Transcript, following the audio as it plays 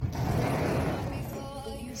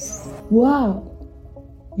Wow,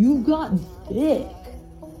 you've gotten thick.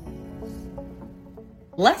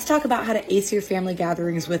 Let's talk about how to ace your family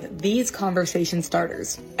gatherings with these conversation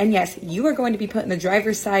starters. And yes, you are going to be put in the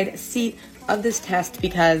driver's side seat of this test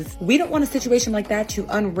because we don't want a situation like that to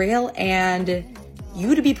unrail and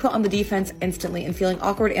you to be put on the defense instantly and feeling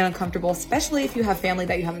awkward and uncomfortable, especially if you have family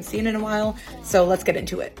that you haven't seen in a while. So let's get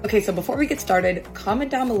into it. Okay, so before we get started, comment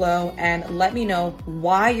down below and let me know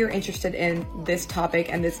why you're interested in this topic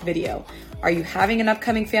and this video. Are you having an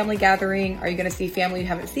upcoming family gathering? Are you gonna see family you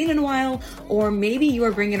haven't seen in a while? Or maybe you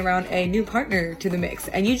are bringing around a new partner to the mix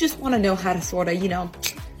and you just wanna know how to sorta,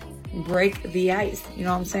 break the ice. You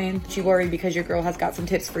know what I'm saying? Don't you worry because your girl has got some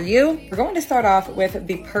tips for you. We're going to start off with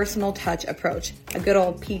the personal touch approach, a good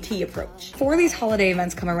old PT approach. Before these holiday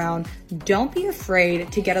events come around, don't be afraid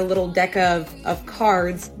to get a little deck of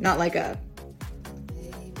cards, not like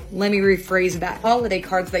let me rephrase that. Holiday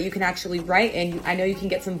cards that you can actually write in. I know you can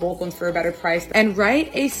get some bulk ones for a better price. And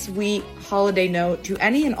write a sweet holiday note to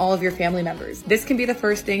any and all of your family members. This can be the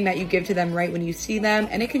first thing that you give to them right when you see them.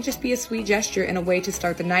 And it can just be a sweet gesture and a way to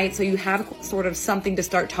start the night. So you have sort of something to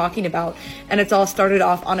start talking about. And it's all started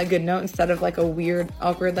off on a good note instead of like a weird,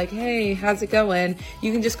 awkward, like, hey, how's it going?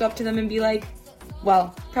 You can just go up to them and be like,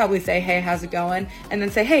 well, probably say, hey, how's it going? And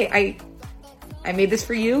then say, hey, I made this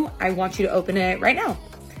for you. I want you to open it right now.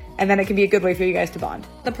 And then it can be a good way for you guys to bond.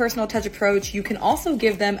 The personal touch approach, you can also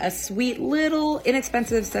give them a sweet little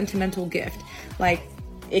inexpensive sentimental gift. Like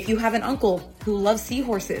if you have an uncle who loves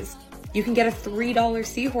seahorses, you can get a $3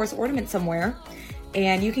 seahorse ornament somewhere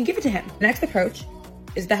and you can give it to him. The next approach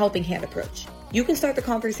is the helping hand approach. You can start the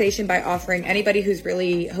conversation by offering anybody who's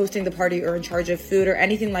really hosting the party or in charge of food or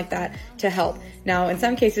anything like that to help. Now, in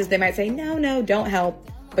some cases, they might say, no, don't help.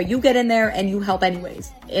 But you get in there and you help anyways,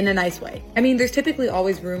 in a nice way. I mean, there's typically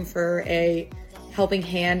always room for a helping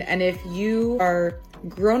hand. And if you are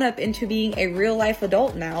grown up into being a real life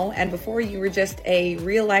adult now, and before you were just a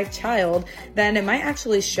real life child, then it might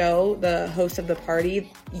actually show the host of the party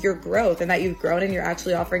your growth and that you've grown and you're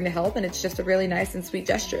actually offering to help. And it's just a really nice and sweet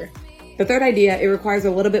gesture. The third idea, it requires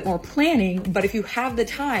a little bit more planning, but if you have the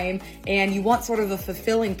time and you want sort of a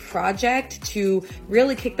fulfilling project to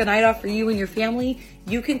really kick the night off for you and your family,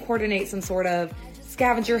 you can coordinate some sort of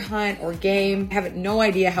scavenger hunt or game. I have no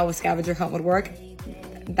idea how a scavenger hunt would work.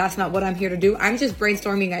 That's not what I'm here to do. I'm just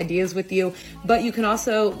brainstorming ideas with you, but you can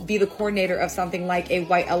also be the coordinator of something like a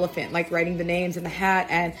white elephant, like writing the names in the hat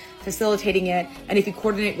and facilitating it. And if you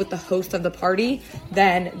coordinate with the host of the party,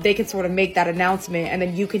 then they can sort of make that announcement and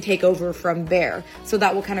then you can take over from there. So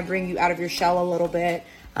that will kind of bring you out of your shell a little bit.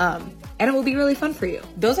 And it will be really fun for you.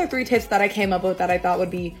 Those are 3 tips that I came up with that I thought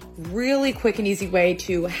would be really quick and easy way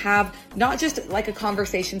to have not just like a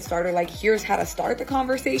conversation starter, like here's how to start the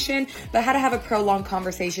conversation, but how to have a prolonged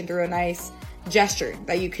conversation through a nice gesture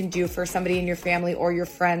that you can do for somebody in your family or your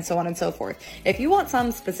friends, so on and so forth. If you want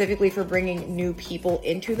some specifically for bringing new people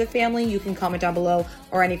into the family, you can comment down below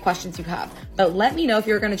or any questions you have. But let me know if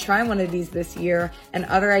you're going to try one of these this year and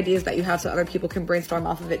other ideas that you have so other people can brainstorm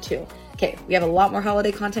off of it too. Okay, we have a lot more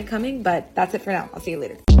holiday content coming, but that's it for now. I'll see you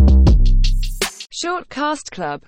later. Short Cast Club.